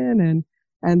administration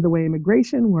and the way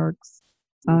immigration works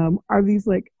are these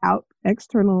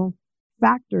external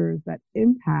factors that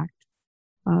impact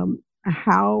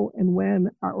how and when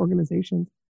our organizations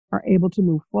are able to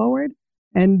move forward.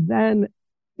 And then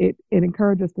it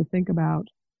encouraged us to think about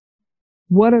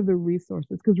what are the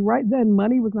resources, because right then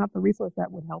money was not the resource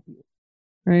that would help you,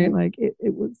 right? Like it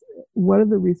was, what are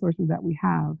the resources that we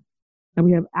have and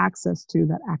we have access to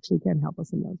that actually can help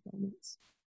us in those moments.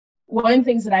 One of the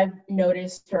things that I've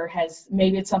noticed, or has,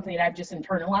 maybe it's something that I've just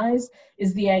internalized,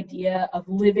 is the idea of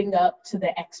living up to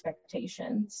the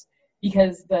expectations.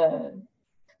 Because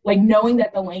knowing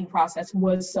that the Lane process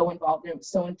was so involved and it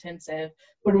was so intensive,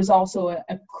 but it was also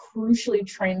a crucially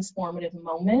transformative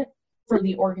moment for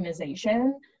the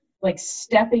organization. Like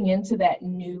stepping into that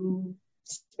new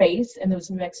space and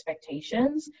those new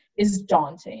expectations is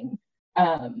daunting.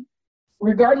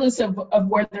 Regardless of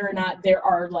whether or not there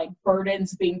are like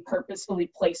burdens being purposefully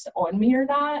placed on me or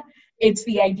not, it's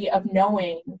the idea of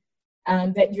knowing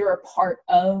that you're a part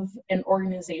of an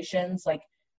organization's like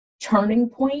turning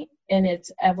point in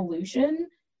its evolution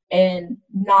and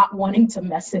not wanting to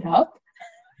mess it up.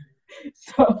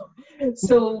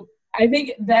 So I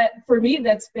think that for me,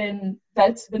 that's been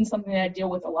something that I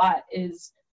deal with a lot,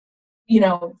 is,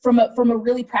 from a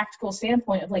really practical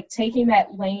standpoint of like taking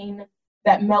that Lane,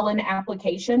 that Mellon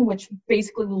application, which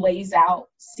basically lays out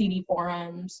CD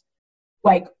Forum's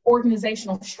like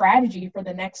organizational strategy for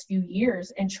the next few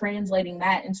years, and translating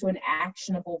that into an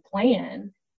actionable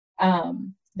plan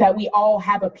that we all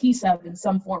have a piece of in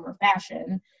some form or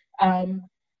fashion,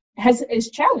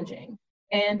 is challenging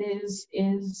and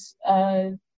is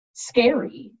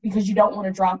scary, because you don't want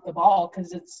to drop the ball,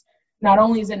 because it's not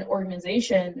only is it an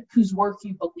organization whose work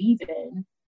you believe in,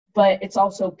 but it's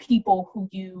also people who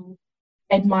you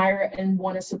admire and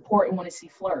want to support and want to see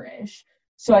flourish.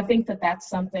 So I think that that's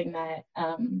something that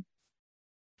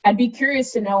I'd be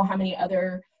curious to know how many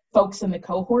other folks in the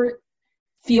cohort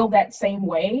feel that same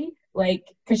way. Like,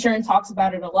 because Sharon talks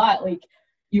about it a lot, like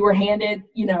you were handed,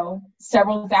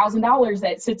 several $1,000s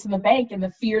that sits in the bank, and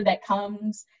the fear that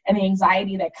comes and the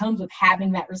anxiety that comes with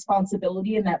having that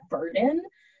responsibility and that burden.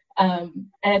 And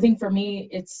I think for me,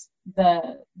 it's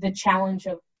the challenge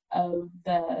of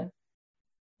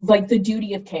the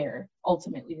duty of care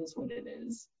ultimately is what it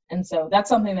is. And so that's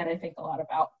something that I think a lot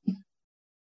about.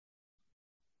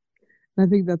 I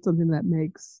think that's something that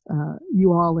makes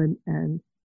you all and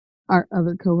our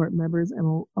other cohort members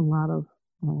and a lot of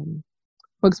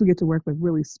folks we get to work with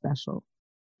really special.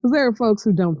 Because there are folks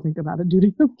who don't think about a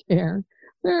duty of care.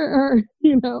 There are,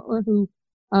 or who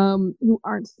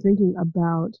aren't thinking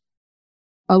about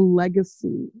a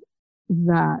legacy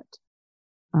that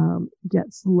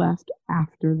gets left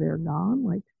after they're gone.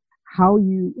 Like how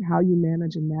you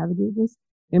manage and navigate this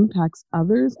impacts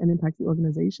others and impacts the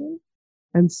organization.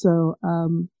 And so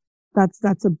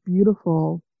that's a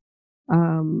beautiful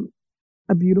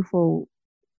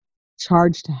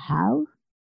charge to have.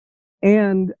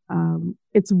 And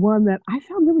it's one that I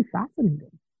found really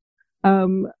fascinating.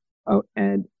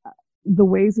 And the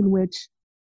ways in which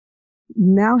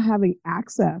now having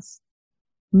access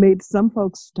made some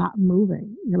folks stop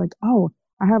moving. You're like, oh,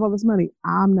 I have all this money.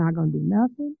 I'm not going to do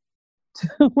nothing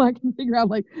till I can figure out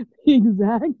like the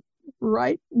exact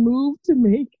right move to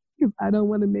make, because I don't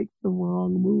want to make the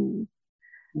wrong move.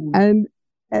 And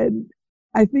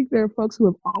I think there are folks who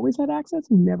have always had access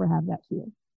who never have that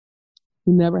feeling.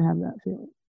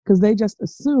 Because they just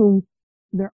assume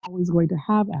they're always going to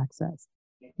have access.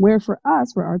 Where for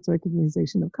us, for Arts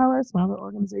Organization of Color, smaller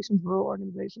organizations, rural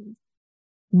organizations,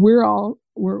 we're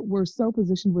so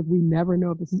positioned with, we never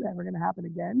know if this is ever going to happen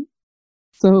again.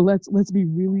 So let's be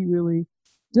really, really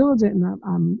diligent.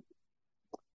 And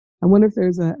I wonder if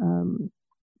there's a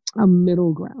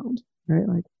middle ground, right?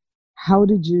 Like, how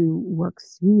did you work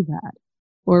through that,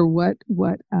 or what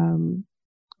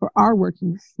or are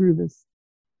working through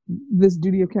this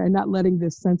duty of care, and not letting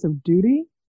this sense of duty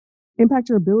impact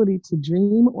your ability to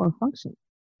dream or function?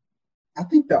 I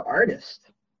think the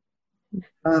artist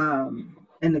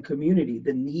and the community,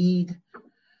 the need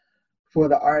for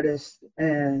the artist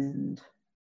and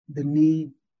the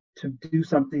need to do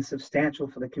something substantial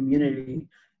for the community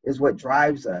is what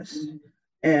drives us.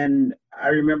 And I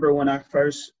remember when I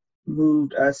first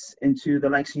moved us into the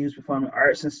Langston Hughes Performing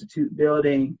Arts Institute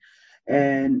building,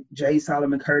 and Jay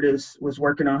Solomon Curtis was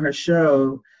working on her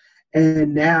show,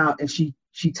 and she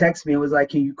texted me and was like,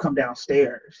 can you come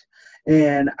downstairs?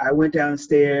 And I went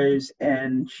downstairs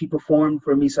and she performed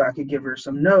for me so I could give her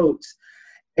some notes.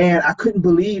 And I couldn't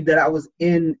believe that I was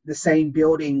in the same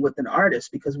building with an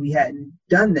artist, because we hadn't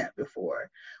done that before.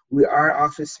 Our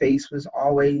office space was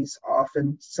always off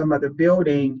in some other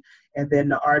building, and then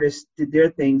the artists did their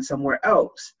thing somewhere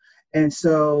else. And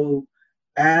so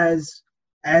as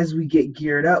we get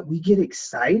geared up, we get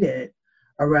excited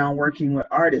around working with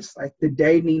artists. Like the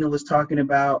day Nina was talking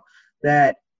about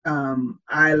that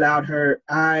I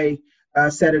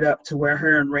set it up to where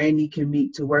her and Randy can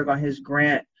meet to work on his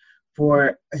grant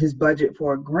for his budget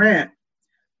for a grant.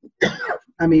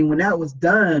 I mean, when that was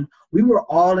done, we were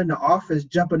all in the office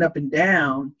jumping up and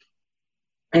down.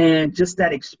 And just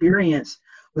that experience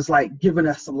was like giving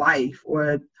us life.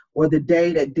 Or the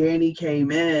day that Danny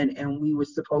came in and we were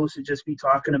supposed to just be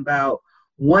talking about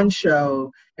one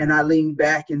show, and I leaned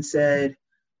back and said,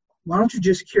 why don't you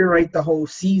just curate the whole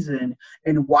season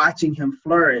and watching him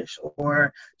flourish,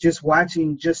 or just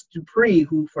watching just Dupree,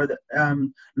 who for the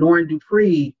Lauren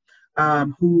Dupree,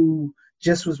 who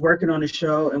just was working on the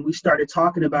show, and we started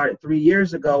talking about it 3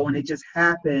 years ago, and it just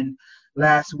happened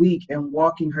last week, and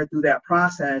walking her through that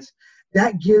process,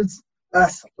 that gives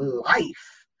us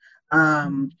life.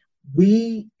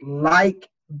 We like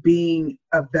being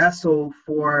a vessel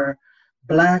for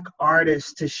Black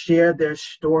artists to share their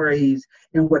stories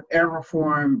in whatever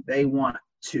form they want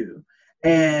to.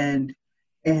 And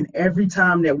every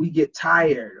time that we get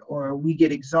tired or we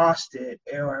get exhausted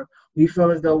or we feel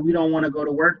as though we don't want to go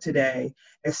to work today,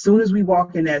 as soon as we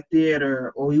walk in that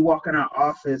theater or we walk in our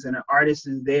office and an artist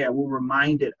is there, we're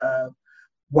reminded of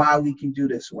why we can do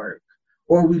this work.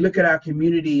 Or we look at our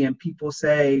community and people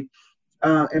say,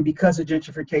 and because of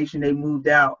gentrification, they moved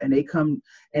out, and they come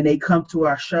to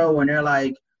our show and they're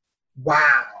like,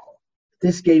 wow,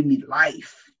 this gave me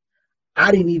life.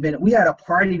 We had a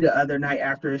party the other night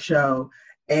after a show,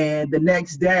 and the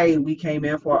next day we came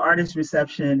in for an artist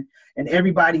reception, and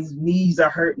everybody's knees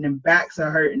are hurting and backs are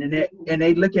hurting, and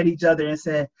they look at each other and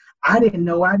say, I didn't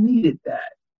know I needed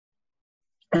that.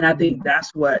 And I think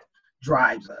that's what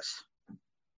drives us.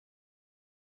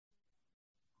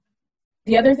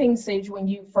 The other thing, Sage, when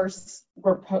you first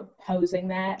were posing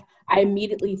that, I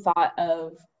immediately thought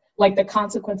of like the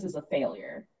consequences of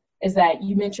failure. Is that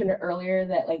you mentioned earlier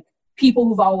that like people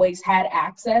who've always had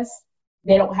access,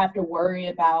 they don't have to worry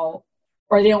about,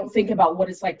 or they don't think about what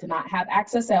it's like to not have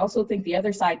access. I also think the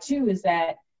other side too is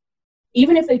that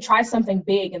even if they try something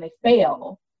big and they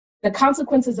fail, the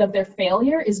consequences of their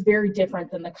failure is very different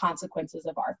than the consequences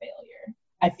of our failure.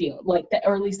 I feel like that,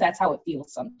 or at least that's how it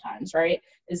feels sometimes, right?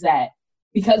 Is that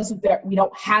because we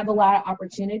don't have a lot of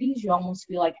opportunities, you almost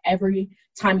feel like every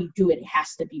time you do it, it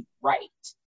has to be right.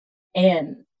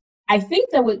 And I think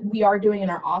that what we are doing in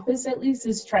our office, at least,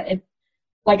 is I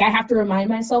have to remind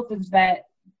myself of that,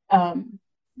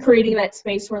 creating that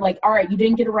space where like, all right, you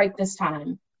didn't get it right this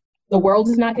time. The world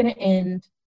is not going to end.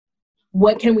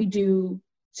 What can we do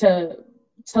to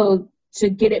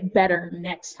get it better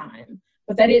next time?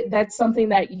 But that's something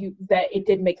that it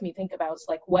did make me think about. It's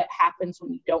like, what happens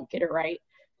when you don't get it right?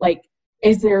 Like,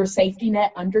 is there a safety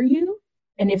net under you?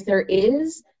 And if there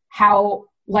is, how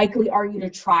likely are you to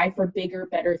try for bigger,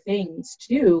 better things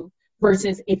too,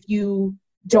 versus if you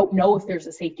don't know if there's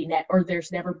a safety net or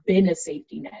there's never been a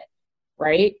safety net,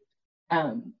 right?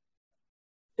 But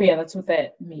yeah, that's what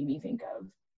that made me think of.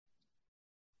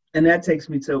 And that takes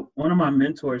me to one of my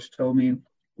mentors told me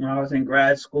when I was in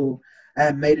grad school, I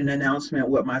had made an announcement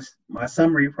what my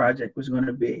summary project was going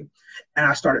to be. And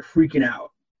I started freaking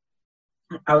out.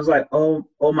 I was like, oh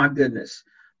my goodness,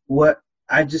 what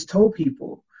I just told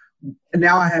people. And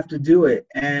now I have to do it.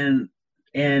 And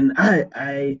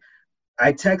I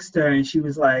text her and she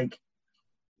was like,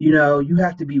 you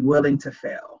have to be willing to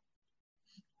fail.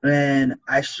 And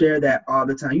I share that all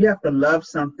the time. You have to love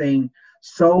something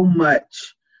so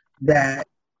much that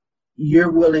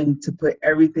you're willing to put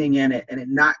everything in it and it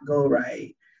not go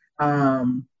right,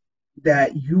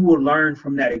 that you will learn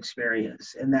from that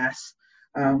experience. And that's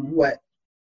what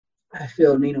I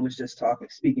feel Nina was just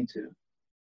speaking to.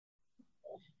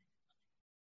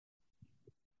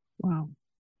 Wow.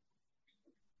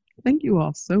 Thank you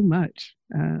all so much.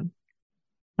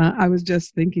 I was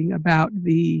just thinking about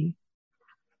the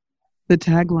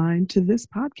tagline to this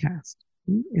podcast.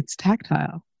 It's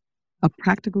Tactile, a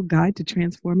practical guide to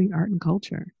transforming art and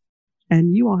culture.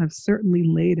 And you all have certainly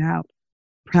laid out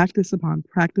practice upon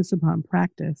practice upon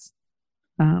practice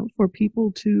for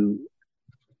people to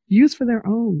use for their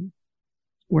own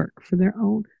work, for the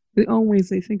own ways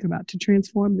they think about, to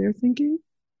transform their thinking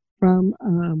from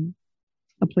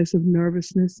a place of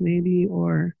nervousness maybe,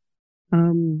 or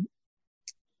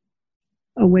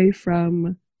away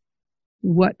from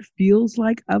what feels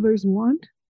like others want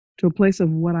to a place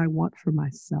of what I want for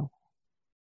myself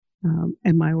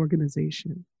and my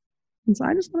organization. And so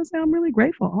I just want to say I'm really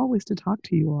grateful always to talk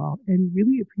to you all and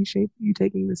really appreciate you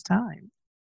taking this time.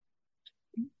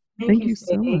 Thank you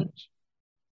so much.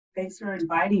 Thanks for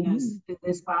inviting us to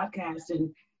this podcast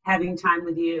and having time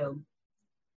with you.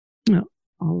 No,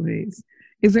 always.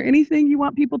 Is there anything you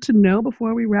want people to know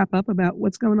before we wrap up about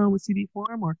what's going on with CD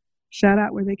Forum or shout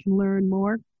out where they can learn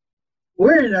more?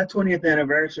 We're in our 20th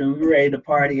anniversary. We're ready to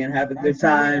party and have a good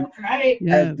time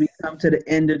as we come to the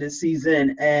end of the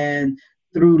season. And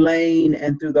through Lane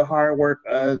and through the hard work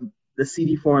of the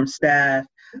CD Forum staff,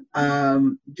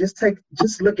 just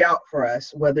look out for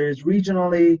us, whether it's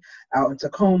regionally out in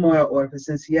Tacoma or if it's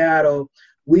in Seattle.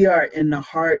 We are in the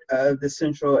heart of the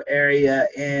central area,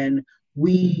 and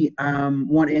we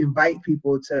want to invite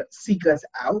people to seek us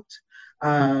out.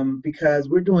 Because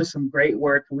we're doing some great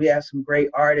work. We have some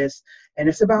great artists, and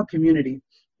it's about community.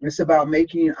 It's about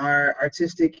making our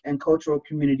artistic and cultural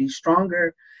community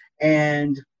stronger.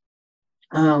 And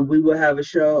we will have a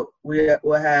show. We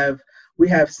have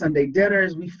Sunday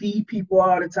dinners. We feed people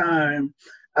all the time,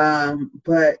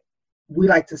 but we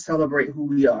like to celebrate who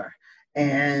we are,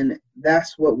 and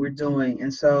that's what we're doing.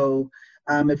 And so,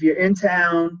 if you're in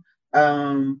town,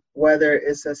 whether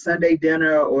it's a Sunday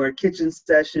dinner or kitchen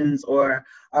sessions or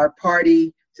our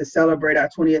party to celebrate our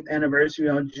 20th anniversary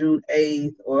on June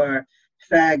 8th or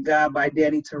Fag God by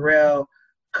Danny Terrell,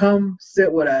 come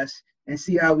sit with us and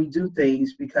see how we do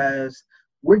things, because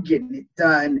we're getting it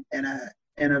done in a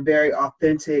very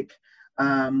authentic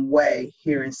way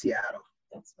here in Seattle.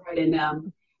 That's right.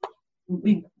 And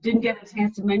we didn't get a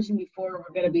chance to mention before,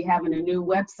 we're going to be having a new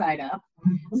website up.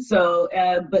 So,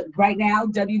 but right now,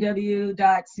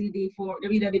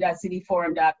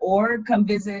 www.cdforum.org. Come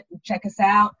visit, check us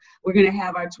out. We're going to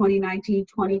have our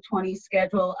 2019-2020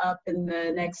 schedule up in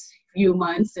the next few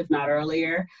months, if not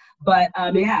earlier. But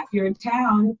if you're in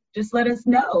town, just let us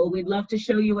know. We'd love to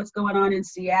show you what's going on in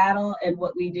Seattle and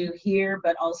what we do here.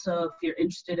 But also, if you're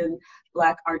interested in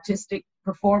Black artistic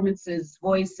performances,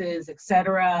 voices,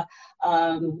 etc.,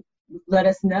 let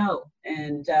us know,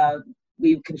 and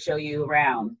we can show you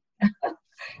around.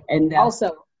 And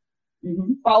also,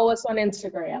 follow us on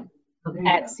Instagram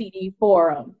at CD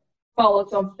Forum. Follow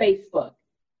us on Facebook,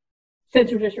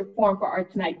 Central District Forum for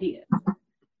Arts and Ideas.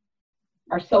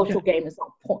 Our social game is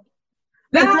on point.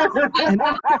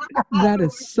 That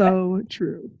is so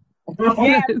true.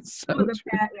 Yeah, so true.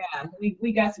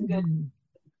 We got some good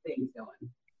things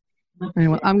going.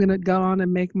 Anyway, I'm going to go on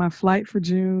and make my flight for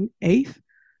June 8th.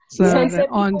 So that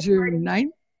on June 9th,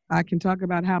 I can talk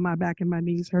about how my back and my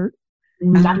knees hurt.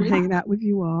 I'm hanging out with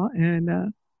you all,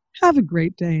 and have a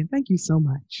great day. And thank you so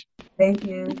much. Thank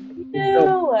you. Thank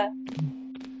you.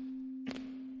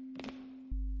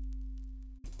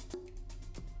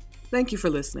 Thank you for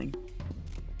listening.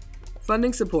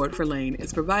 Funding support for Lane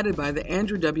is provided by the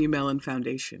Andrew W. Mellon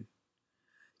Foundation.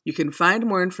 You can find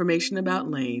more information about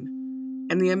Lane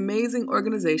and the amazing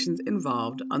organizations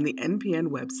involved on the NPN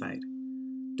website,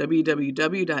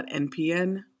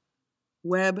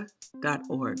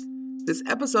 www.npnweb.org. This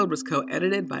episode was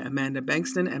co-edited by Amanda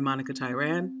Bankston and Monica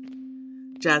Tyran.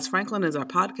 Jazz Franklin is our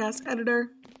podcast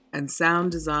editor, and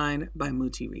sound design by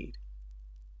Muti Reed.